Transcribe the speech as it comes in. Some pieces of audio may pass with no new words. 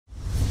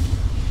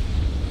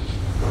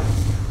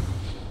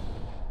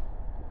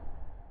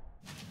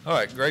All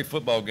right, great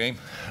football game.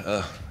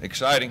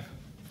 Exciting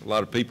for a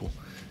lot of people,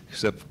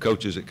 except for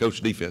coaches that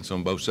coach defense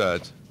on both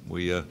sides.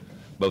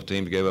 Both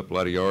teams gave up a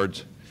lot of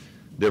yards.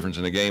 Difference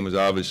in the game was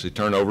obviously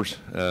turnovers.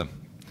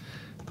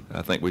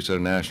 I think we set a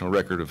national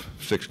record of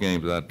 6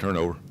 games without a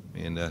turnover,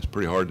 and it's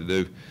pretty hard to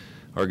do.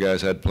 Our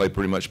guys had to play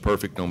pretty much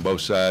perfect on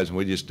both sides, and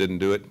we just didn't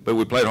do it. But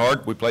we played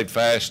hard, we played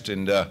fast,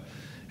 and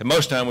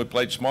most time we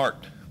played smart.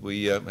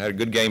 We had a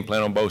good game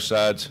plan on both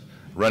sides.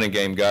 Running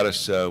game got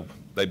us.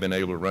 They've been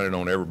able to run it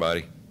on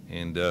everybody,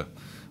 and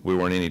we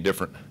weren't any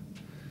different.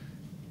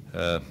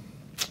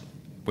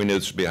 We knew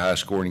this would be a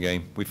high-scoring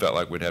game. We felt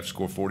like we'd have to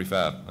score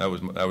 45. That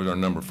was our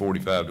number,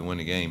 45, to win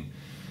the game,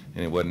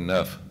 and it wasn't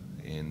enough.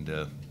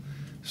 And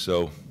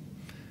so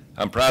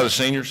I'm proud of the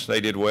seniors. They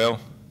did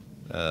well.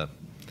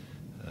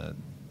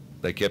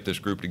 They kept this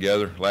group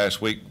together.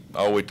 Last week,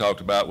 all we talked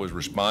about was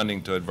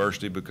responding to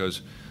adversity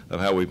because of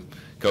how we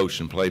coached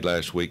and played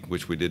last week,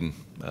 which we didn't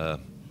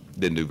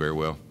do very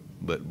well.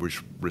 But we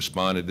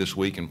responded this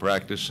week in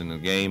practice and the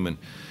game, and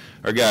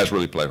our guys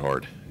really played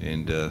hard,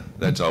 and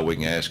that's all we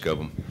can ask of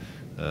them.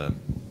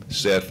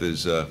 Seth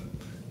is,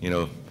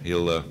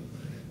 he'll, a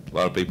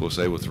lot of people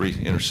say, well, 3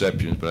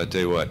 interceptions, but I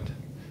tell you what,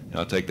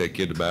 I'll take that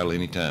kid to battle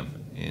anytime,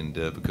 and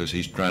because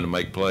he's trying to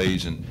make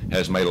plays and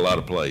has made a lot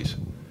of plays.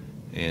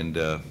 And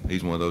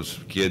he's one of those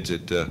kids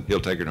that he'll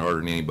take it harder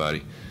than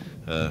anybody.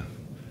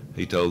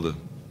 He told the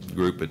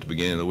group at the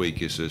beginning of the week,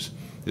 he says,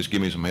 just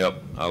give me some help,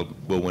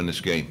 we'll win this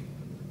game.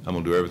 I'm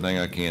going to do everything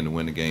I can to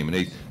win the game.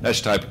 And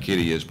that's the type of kid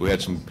he is. We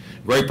had some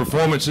great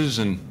performances,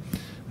 and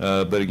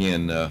but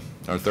again,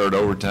 our third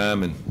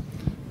overtime,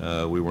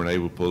 and we weren't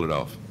able to pull it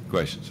off.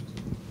 Questions?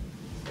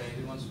 Okay,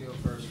 who wants to go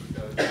first for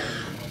Coach?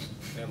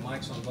 We have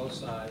mics on both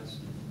sides.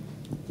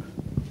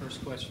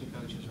 First question,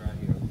 Coach, is right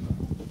here.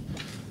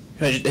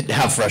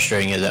 How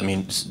frustrating is it? I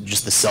mean,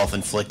 just the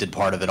self-inflicted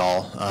part of it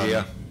all.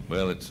 Yeah,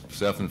 well, it's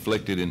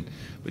self-inflicted,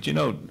 but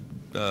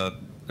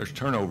there's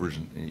turnovers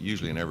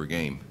usually in every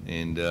game,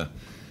 and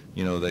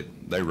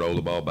they roll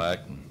the ball back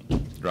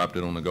and dropped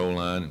it on the goal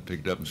line and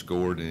picked it up and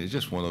scored, and it's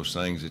just one of those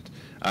things that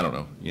I don't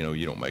know.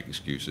 You don't make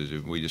excuses.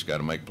 We just got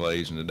to make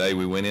plays, and today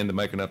we went in to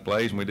make enough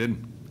plays and we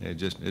didn't.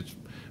 It's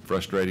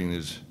frustrating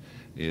is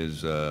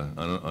an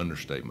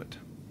understatement.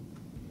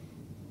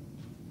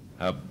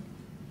 How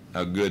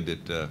good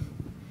that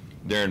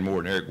Darrin Moore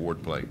and Eric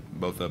Ward played.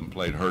 Both of them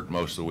played hurt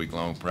most of the week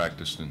long,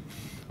 practiced, and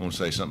I want to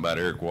say something about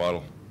Eric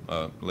Waddle,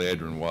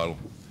 Leandrin Waddle.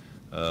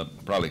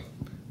 Probably,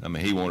 I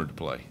mean, he wanted to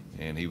play,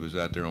 and he was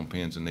out there on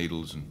pins and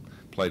needles and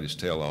played his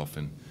tail off,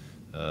 and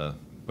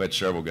we had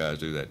several guys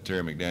do that.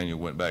 Terry McDaniel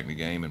went back in the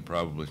game, and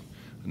probably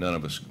none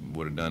of us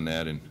would have done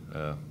that, and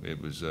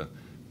it was a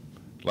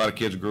lot of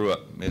kids grew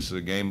up. This is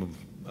a game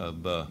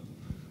of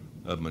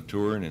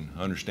maturing and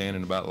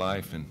understanding about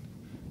life, and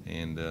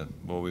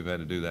boy, we've had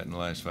to do that in the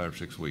last 5 or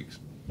 6 weeks.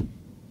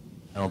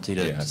 Penalty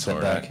to set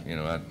back.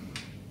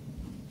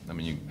 I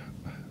mean,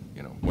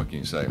 what can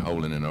you say?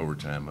 Holding in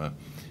overtime.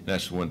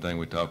 That's one thing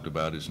we talked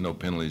about is no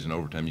penalties in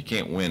overtime. You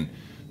can't win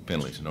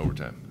penalties in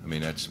overtime. I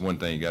mean, that's one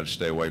thing you got to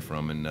stay away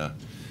from. And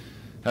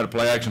had a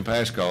play-action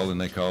pass call, and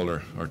they called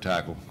our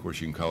tackle. Of course,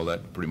 you can call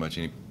that pretty much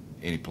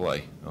any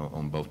play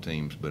on both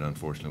teams, but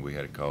unfortunately, we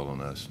had a call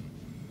on us.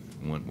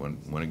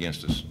 Went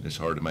against us. It's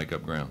hard to make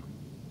up ground.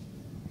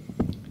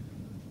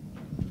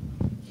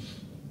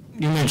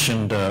 You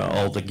mentioned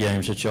all the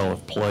games that y'all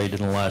have played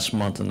in the last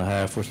month and a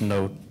half with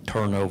no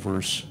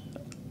turnovers.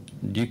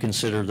 Do you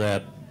consider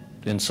that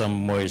in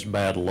some ways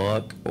bad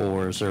luck,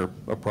 or is there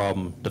a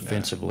problem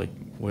defensively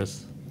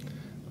with?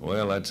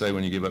 Well, I'd say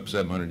when you give up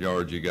 700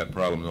 yards, you got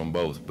problems on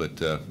both.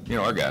 But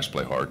our guys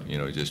play hard.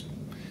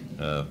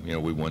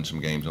 We won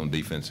some games on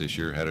defense this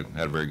year. Had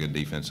a very good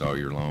defense all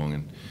year long,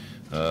 and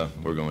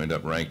we're going to end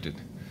up ranked at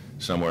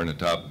somewhere in the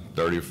top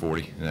 30 or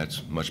 40, and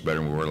that's much better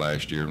than we were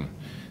last year.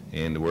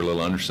 And we're a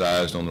little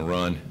undersized on the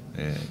run,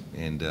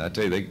 and I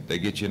tell you, they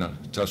get you in a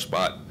tough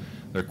spot.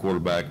 Their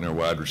quarterback and their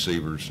wide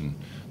receivers, and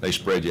they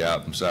spread you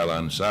out from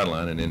sideline to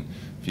sideline, and then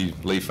if you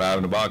leave 5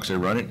 in the box, they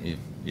run it.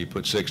 You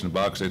put 6 in the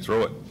box, they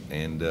throw it.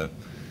 And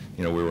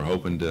we were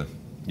hoping to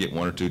get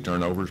 1 or 2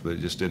 turnovers, but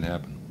it just didn't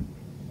happen.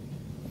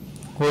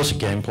 What was the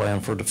game plan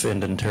for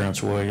defending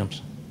Terrence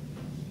Williams?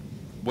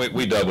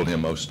 We doubled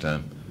him most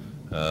of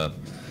the time.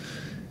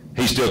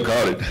 He still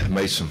caught it,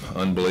 made some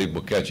unbelievable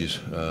catches.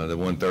 The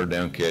 1 third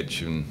down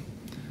catch and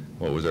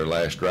what was their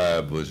last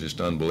drive was just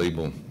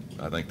unbelievable.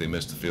 I think they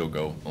missed the field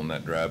goal on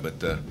that drive.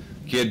 But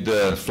kid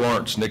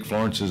Nick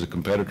Florence is a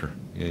competitor.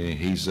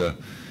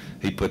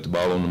 He put the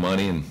ball on the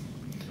money and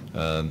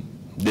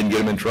didn't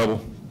get him in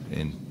trouble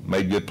and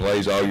made good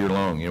plays all year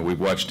long. We've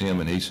watched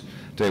him, and he's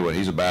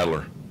a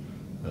battler.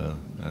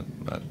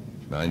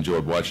 I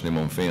enjoyed watching him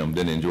on film.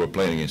 Didn't enjoy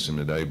playing against him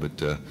today, but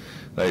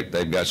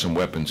they've got some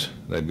weapons.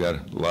 They've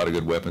got a lot of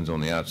good weapons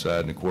on the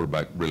outside, and the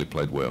quarterback really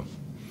played well.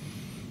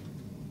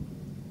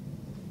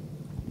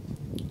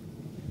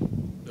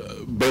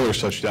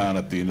 Baylor's touchdown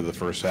at the end of the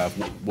first half.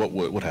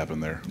 What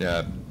happened there?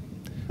 Yeah,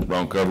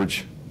 wrong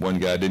coverage. One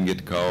guy didn't get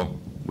the call,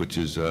 which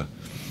is,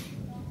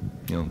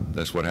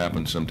 that's what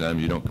happens.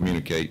 Sometimes you don't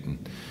communicate,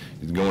 and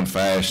going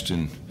fast,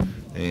 and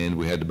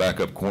we had the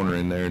backup corner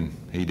in there, and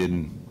he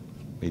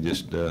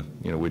just,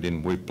 we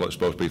were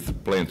supposed to be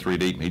playing 3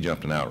 deep, and he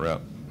jumped an out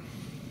route.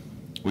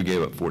 We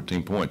gave up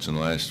 14 points in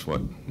the last,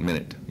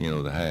 minute,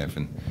 of the half,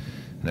 and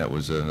that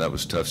was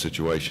a tough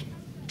situation.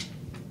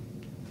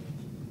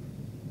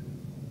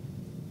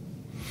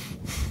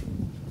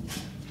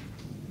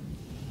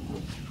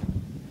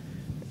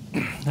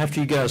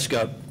 After you guys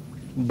got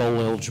bowl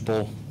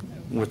eligible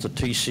with the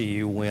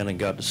TCU win and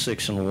got to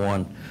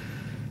 6-1,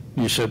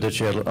 you said that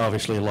you had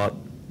obviously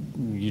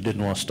you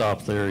didn't want to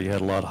stop there. You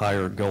had a lot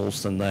higher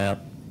goals than that.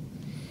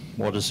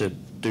 What does it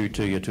do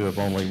to you to have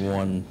only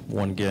won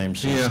one game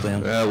since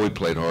then? Yeah, we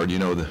played hard.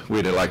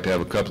 We'd like to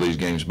have a couple of these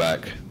games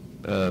back.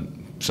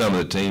 Some of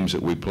the teams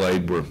that we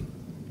played were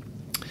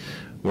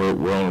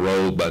on a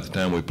roll by the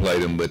time we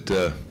played them, but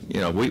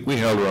we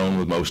held our own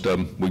with most of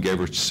them. We gave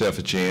ourselves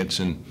a chance,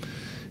 and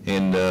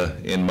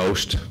in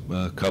most,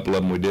 a couple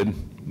of them we didn't,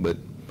 but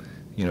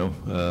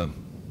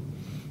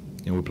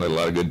we played a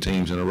lot of good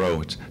teams in a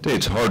row.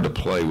 It's hard to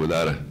play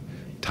without a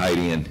tight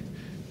end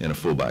and a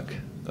fullback.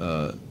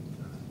 I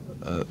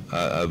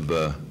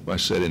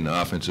sat in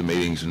the offensive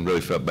meetings and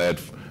really felt bad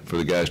for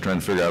the guys trying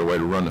to figure out a way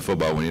to run the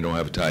football when you don't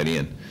have a tight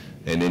end,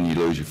 and then you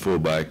lose your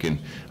fullback. And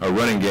our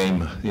running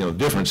game, the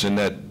difference in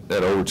that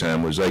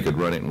overtime was they could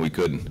run it and we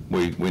couldn't.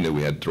 We knew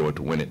we had to throw it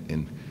to win it,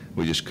 and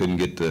we just couldn't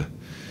get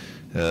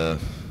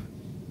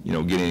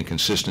get any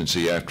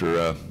consistency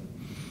after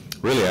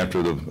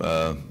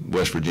the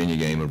West Virginia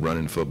game of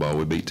running the football.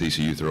 We beat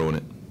TCU throwing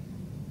it.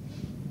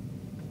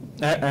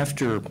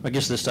 After, I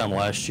guess this time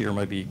last year,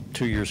 maybe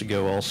 2 years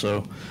ago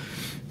also,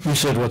 you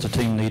said what the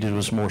team needed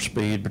was more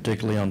speed,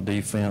 particularly on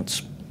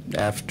defense.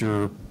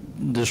 After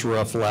this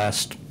rough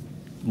last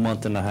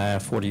month and a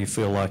half, what do you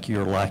feel like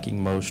you're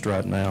lacking most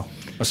right now,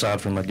 aside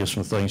from, I guess,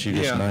 some things you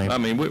just named? I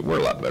mean, we're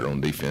a lot better on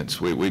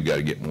defense. We've got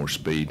to get more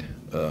speed.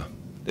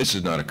 This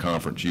is not a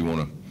conference you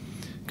want to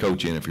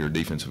coach in if you're a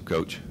defensive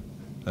coach.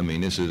 I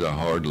mean, this is a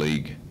hard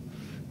league,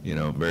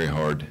 very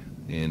hard.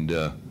 And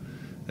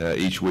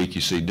each week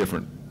you see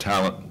different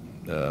talent.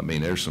 I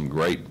mean, there's some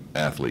great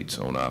athletes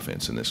on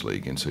offense in this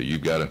league, and so you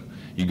got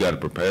to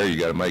prepare. You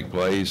got to make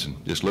plays.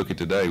 And just look at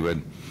today. We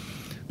had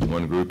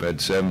one group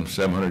had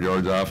 700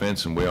 yards of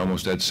offense, and we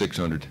almost had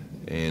 600.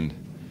 And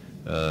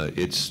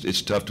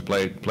it's tough to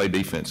play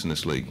defense in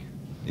this league,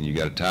 and you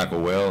got to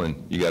tackle well,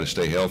 and you got to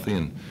stay healthy.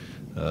 And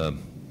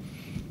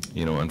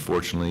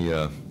unfortunately,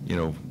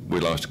 we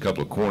lost a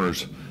couple of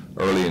corners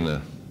early in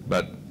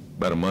about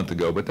a month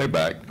ago, but they're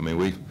back. I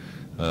mean,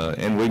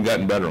 and we've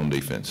gotten better on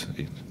defense.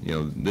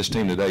 This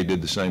team today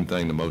did the same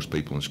thing to most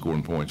people in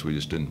scoring points. We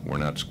just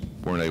weren't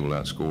able to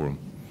outscore them.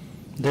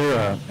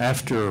 There,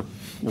 after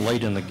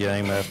late in the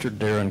game, after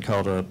Darrin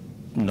caught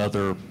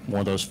another one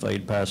of those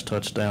fade pass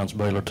touchdowns,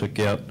 Baylor took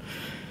out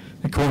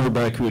a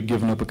cornerback who had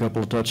given up a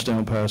couple of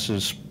touchdown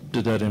passes.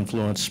 Did that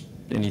influence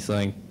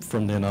anything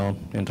from then on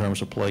in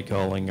terms of play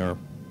calling or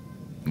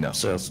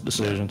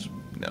decisions?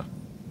 No.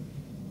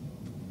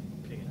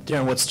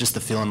 Darrin, what's just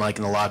the feeling like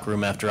in the locker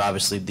room after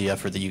obviously the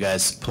effort that you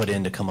guys put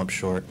in to come up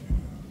short?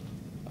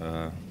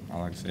 I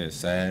like to say it's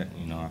sad.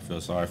 I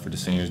feel sorry for the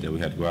seniors that we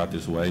had to go out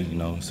this way.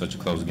 Such a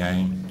close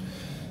game.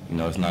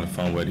 It's not a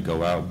fun way to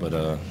go out,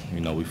 but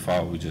we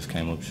fought. We just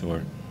came up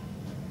short.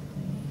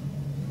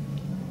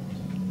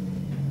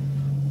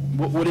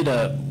 What did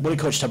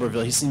Coach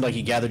Tuberville? He seemed like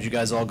he gathered you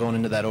guys all going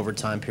into that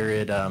overtime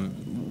period.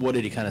 What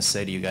did he kind of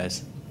say to you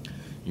guys?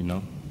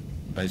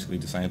 Basically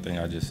the same thing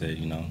I just said.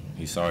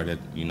 He's sorry that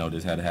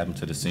this had to happen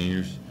to the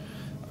seniors.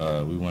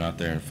 We went out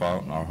there and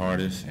fought our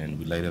hardest, and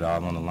we laid it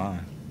all on the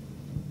line.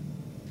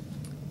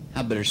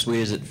 How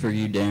bittersweet is it for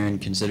you, Darrin,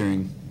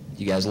 considering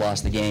you guys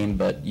lost the game,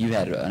 but you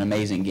had an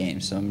amazing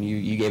game? So I mean,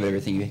 you gave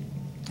everything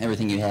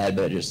you had,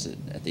 but just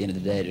at the end of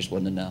the day, it just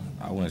wasn't enough.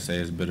 I wouldn't say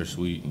it's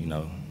bittersweet.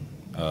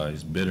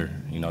 It's bitter.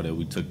 That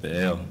we took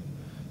the L.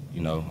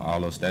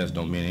 All those stats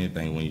don't mean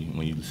anything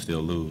when you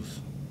still lose.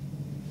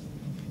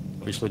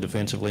 Obviously,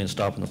 defensively and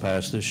stopping the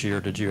pass this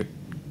year, did you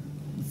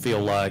feel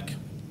like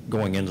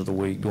going into the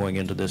week, going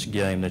into this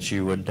game, that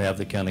you would have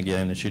the kind of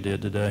game that you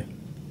did today?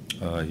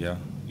 Yeah.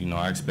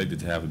 I expected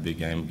to have a big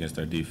game against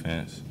our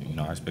defense.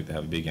 I expect to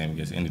have a big game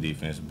against any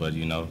defense. But,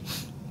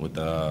 with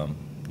the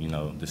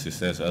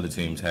success other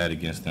teams had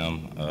against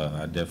them,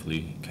 I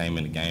definitely came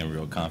in the game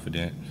real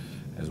confident,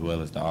 as well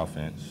as the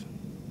offense.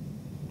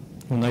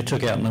 When they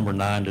took out number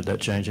 9, did that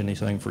change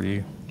anything for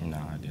you? No,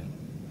 I didn't.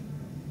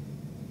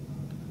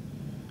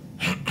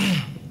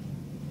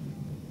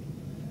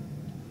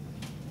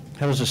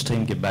 How does this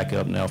team get back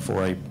up now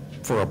for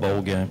a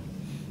bowl game?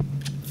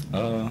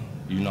 I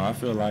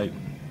feel like,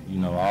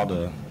 all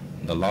the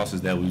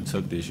losses that we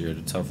took this year,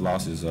 the tough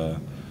losses,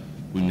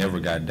 we never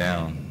got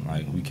down.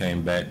 Like, we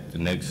came back the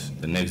next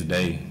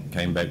day,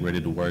 came back ready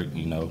to work.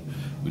 We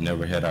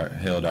never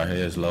held our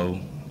heads low.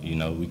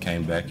 We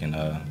came back and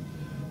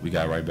we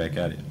got right back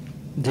at it.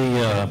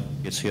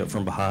 Gets hit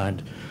from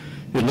behind.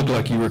 It looked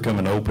like you were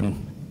coming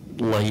open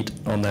late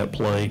on that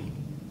play.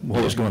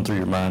 What was going through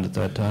your mind at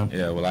that time?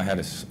 Yeah, well, I had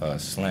a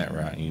slant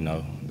route, you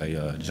know. They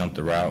jumped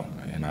the route,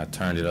 and I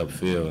turned it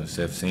upfield, and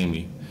Seth seen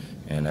me.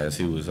 And as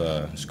he was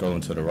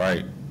scrolling to the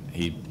right,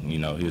 he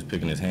was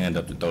picking his hand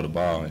up to throw the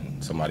ball,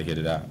 and somebody hit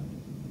it out.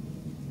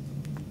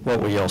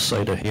 What will y'all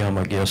say to him,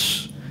 I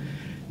guess,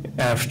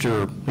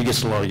 after he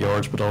gets a lot of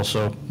yards, but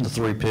also the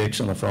 3 picks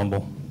and the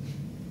fumble?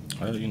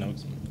 Well, you know,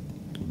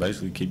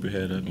 basically keep your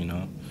head up, you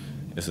know.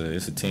 It's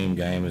a team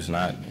game. It's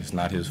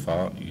not his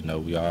fault. You know,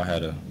 we all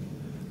had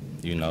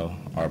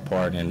our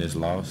part in this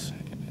loss,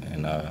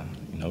 and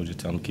just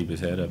tell him to keep his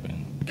head up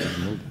and keep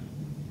moving.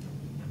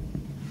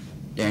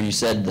 Darrin, you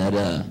said that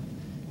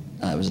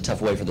it was a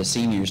tough way for the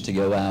seniors to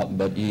go out,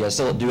 but you guys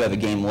still do have a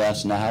game left.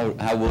 So now,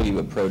 how will you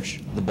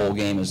approach the bowl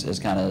game? As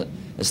kind of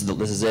this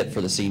is it for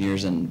the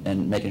seniors,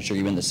 and making sure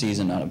you win the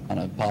season on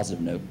a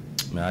positive note.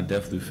 I mean, I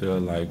definitely feel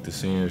like the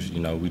seniors,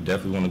 we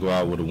definitely want to go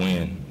out with a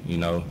win,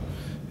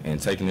 and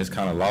taking this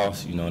kind of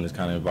loss, in this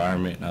kind of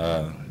environment,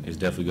 is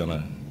definitely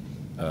going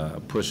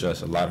to push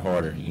us a lot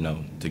harder,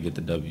 to get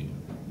the W.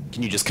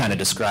 Can you just kind of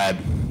describe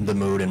the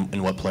mood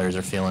and what players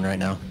are feeling right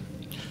now?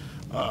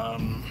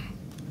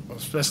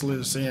 Especially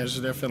the seniors,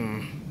 they're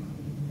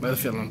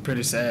feeling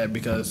pretty sad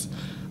because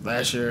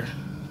last year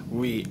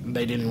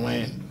they didn't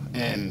win,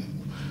 and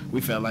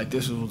we felt like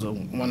this was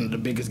one of the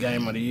biggest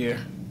games of the year.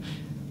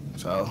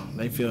 So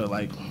they feel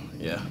like,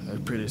 yeah, they're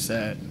pretty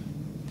sad.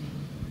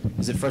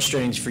 Is it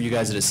frustrating for you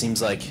guys that it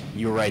seems like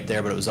you were right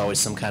there, but it was always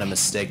some kind of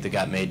mistake that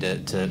got made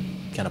to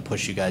kind of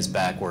push you guys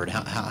backward?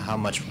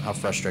 How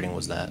frustrating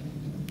was that?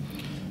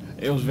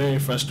 It was very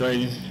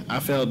frustrating. I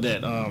felt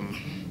that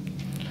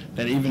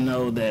that even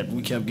though that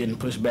we kept getting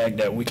pushed back,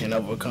 that we can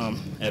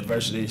overcome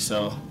adversity.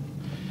 So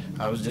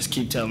I was just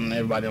keep telling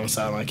everybody on the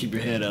sideline, keep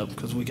your head up,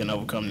 because we can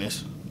overcome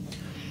this.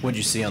 What did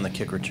you see on the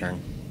kick return?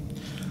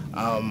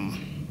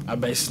 I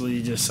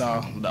basically just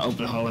saw the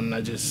open hole, and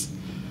I just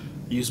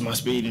used my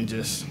speed and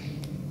just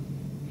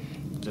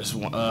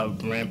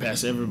ran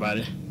past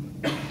everybody.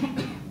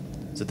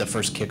 Is it the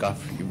first kickoff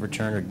you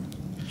returned, or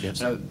did you have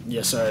some?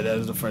 Yes, sir. That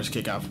was the first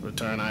kickoff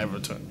return I ever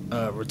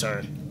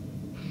returned.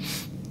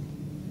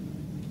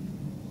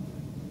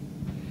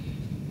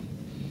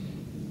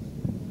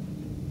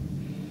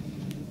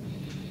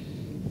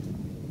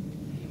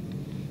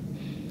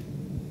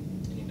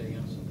 Anything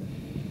else?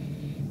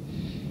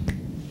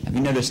 Have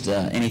you noticed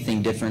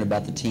anything different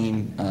about the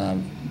team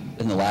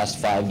in the last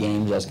 5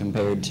 games as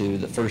compared to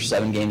the first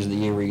 7 games of the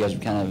year, where you guys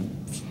have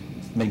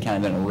been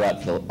in a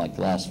rut for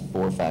the last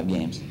 4 or 5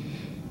 games?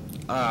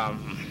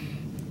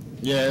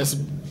 Yeah,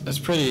 it's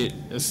pretty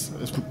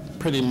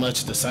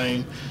much the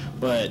same,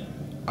 but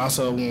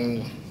also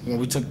when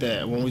we took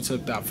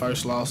that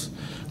first loss,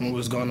 when we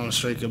was going on a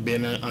streak of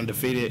being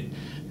undefeated,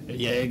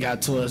 yeah, it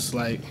got to us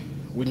like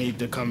we need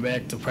to come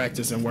back to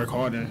practice and work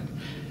harder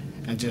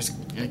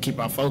and keep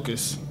our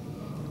focus.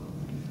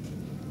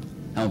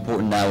 How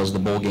important now was the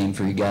bowl game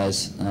for you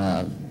guys,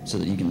 so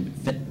that you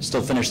can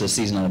still finish the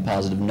season on a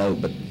positive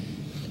note, but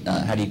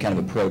how do you kind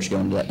of approach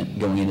going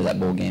into that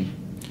bowl game?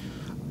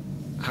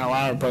 How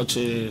I approach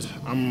it is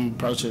I'm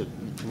approach it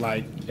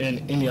like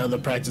in any other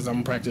practice. I'm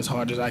gonna practice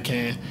hard as I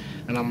can,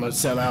 and I'm gonna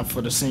sell out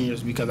for the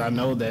seniors because I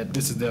know that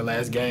this is their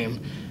last game,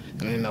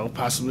 and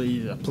possibly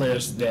the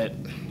players that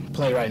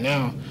play right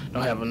now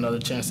don't have another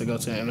chance to go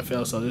to the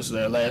NFL, so this is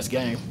their last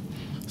game.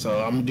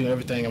 So I'm gonna do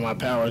everything in my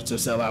power to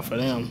sell out for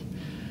them,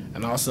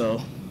 and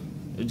also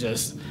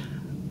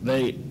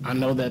I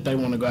know that they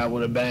want to go out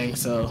with a bang,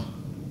 so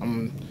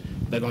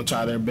they're gonna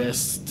try their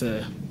best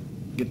to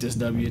get this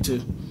W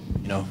too.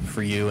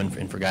 For you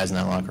and for guys in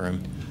that locker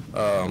room?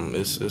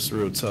 It's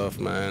real tough,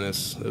 man.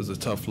 It was a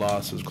tough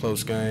loss. It was a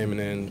close game, and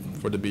then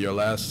for it to be your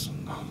last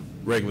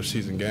regular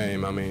season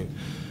game, I mean,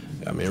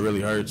 it really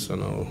hurts. I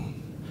know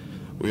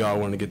we all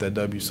want to get that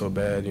W so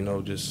bad.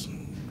 Just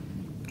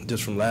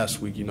from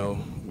last week,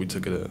 we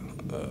took a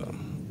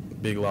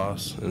big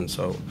loss, and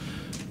so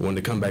we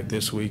wanted to come back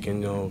this week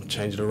and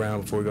change it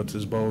around before we go to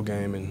this bowl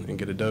game and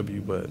get a W,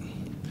 but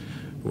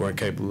we weren't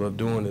capable of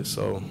doing it.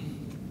 So,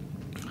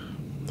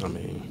 I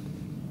mean.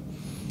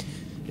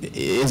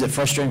 Is it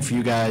frustrating for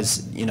you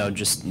guys,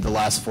 just the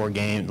last 4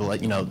 games, the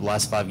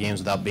last 5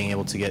 games without being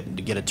able to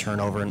get a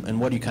turnover?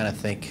 And what do you kind of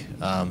think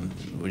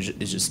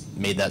is just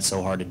made that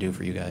so hard to do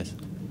for you guys?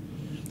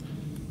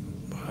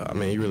 I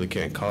mean, you really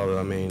can't call it.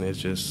 I mean, it's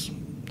just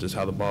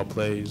how the ball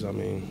plays. I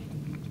mean,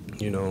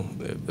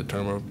 if the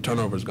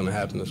turnover is going to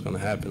happen, it's going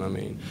to happen. I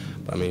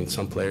mean,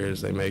 some players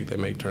they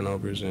make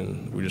turnovers,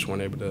 and we just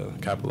weren't able to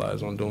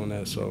capitalize on doing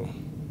that. So.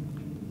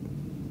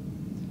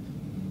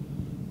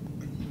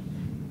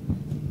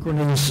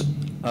 Cornelius,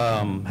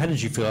 how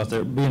did you feel out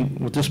there,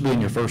 with this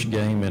being your first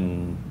game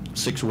in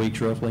 6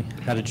 weeks roughly?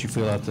 How did you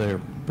feel out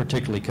there,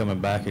 particularly coming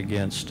back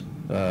against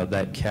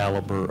that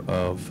caliber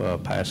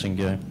of passing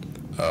game?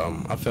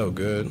 I felt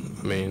good.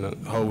 I mean,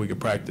 the whole week of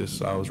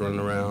practice, I was running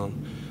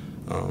around,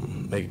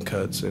 making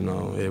cuts, and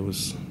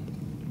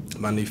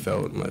my knee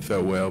felt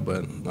well,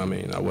 but I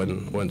mean, I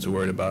wasn't too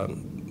worried about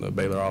the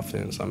Baylor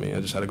offense. I mean, I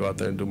just had to go out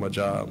there and do my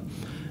job,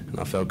 and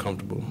I felt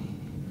comfortable.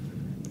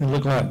 It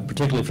looked like,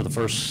 particularly for the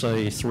first,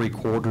 say, 3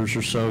 quarters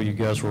or so, you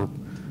guys were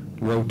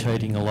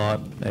rotating a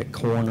lot at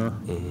corner.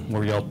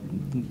 Were y'all,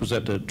 was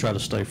that to try to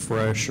stay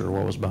fresh, or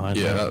what was behind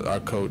that? Yeah, our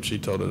coach, he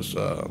told us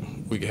a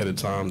week ahead of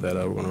time that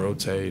we're going to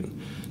rotate.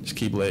 Just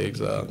keep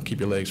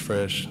your legs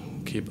fresh,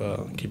 keep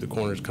the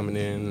corners coming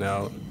in and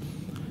out.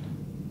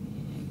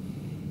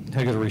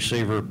 How good a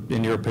receiver,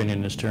 in your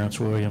opinion, is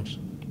Terrence Williams?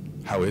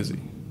 How is he?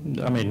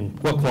 I mean,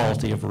 what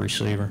quality of a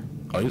receiver?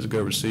 Oh, he's a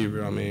good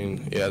receiver. I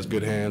mean, he has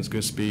good hands,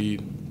 good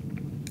speed.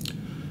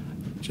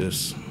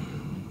 Just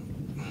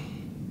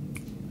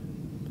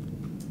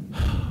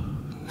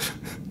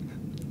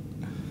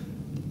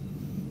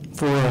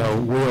for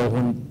Will,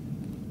 when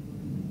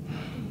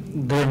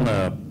during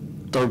the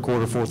third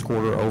quarter, fourth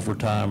quarter,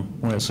 overtime,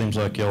 when it seems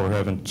like y'all are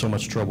having so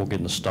much trouble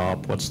getting a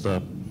stop, what's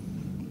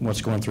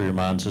going through your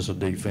minds as a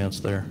defense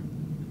there?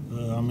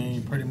 I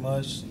mean, pretty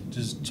much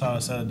just try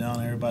to settle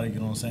down, everybody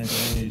get on the same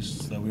page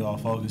so that we all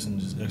focus and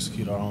just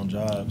execute our own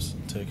jobs,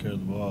 take care of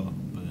the ball.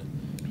 But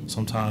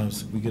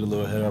sometimes we get a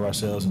little ahead of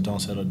ourselves and don't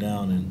settle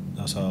down, and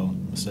that's how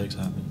mistakes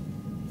happen.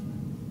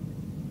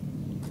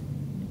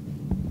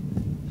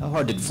 How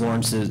hard did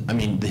Florence's, I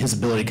mean, his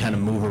ability to kind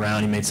of move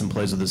around, he made some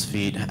plays with his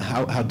feet.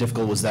 How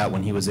difficult was that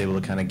when he was able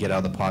to kind of get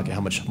out of the pocket?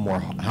 How much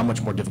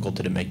more difficult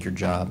did it make your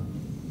job?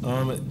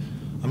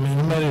 I mean,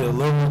 it made it a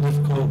little more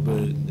difficult,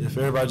 but if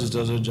everybody just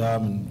does their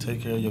job and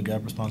take care of your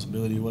gap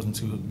responsibility, it wasn't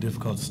too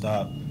difficult to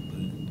stop. But,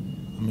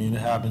 I mean,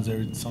 it happens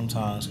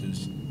sometimes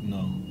because, you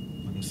know,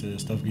 like I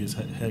said, stuff gets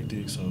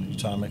hectic, so you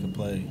try to make a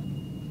play.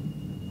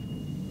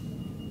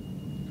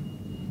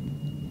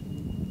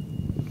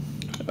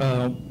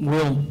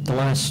 Will, the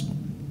last,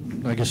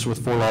 I guess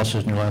with 4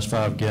 losses in your last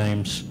 5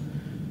 games,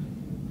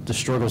 the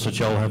struggles that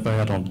y'all have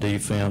had on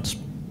defense,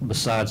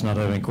 besides not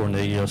having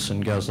Cornelius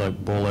and guys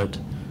like Bullitt,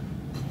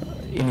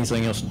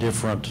 anything else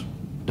different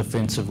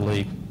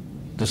defensively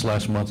this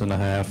last month and a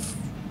half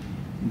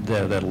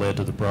that led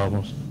to the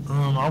problems?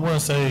 I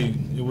wouldn't say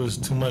it was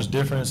too much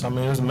difference. I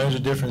mean, it was a major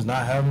difference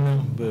not having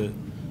them, but,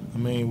 I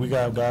mean, we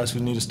got guys who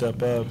need to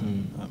step up,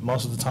 and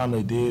most of the time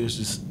they did. It's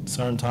just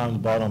certain times the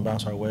ball don't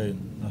bounce our way.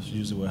 That's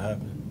usually what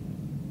happened.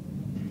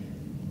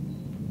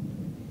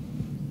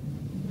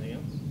 Anything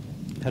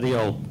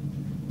else?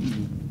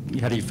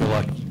 How do you feel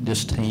like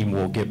this team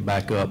will get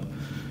back up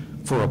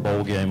for a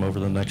bowl game over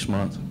the next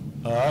month?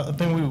 I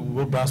think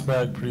we'll bounce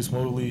back pretty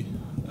smoothly.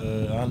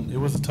 It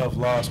was a tough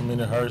loss. I mean,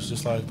 it hurts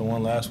just like the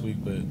one last week,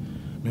 but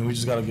I mean, we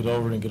just got to get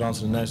over it and get on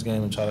to the next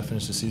game and try to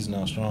finish the season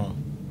out strong.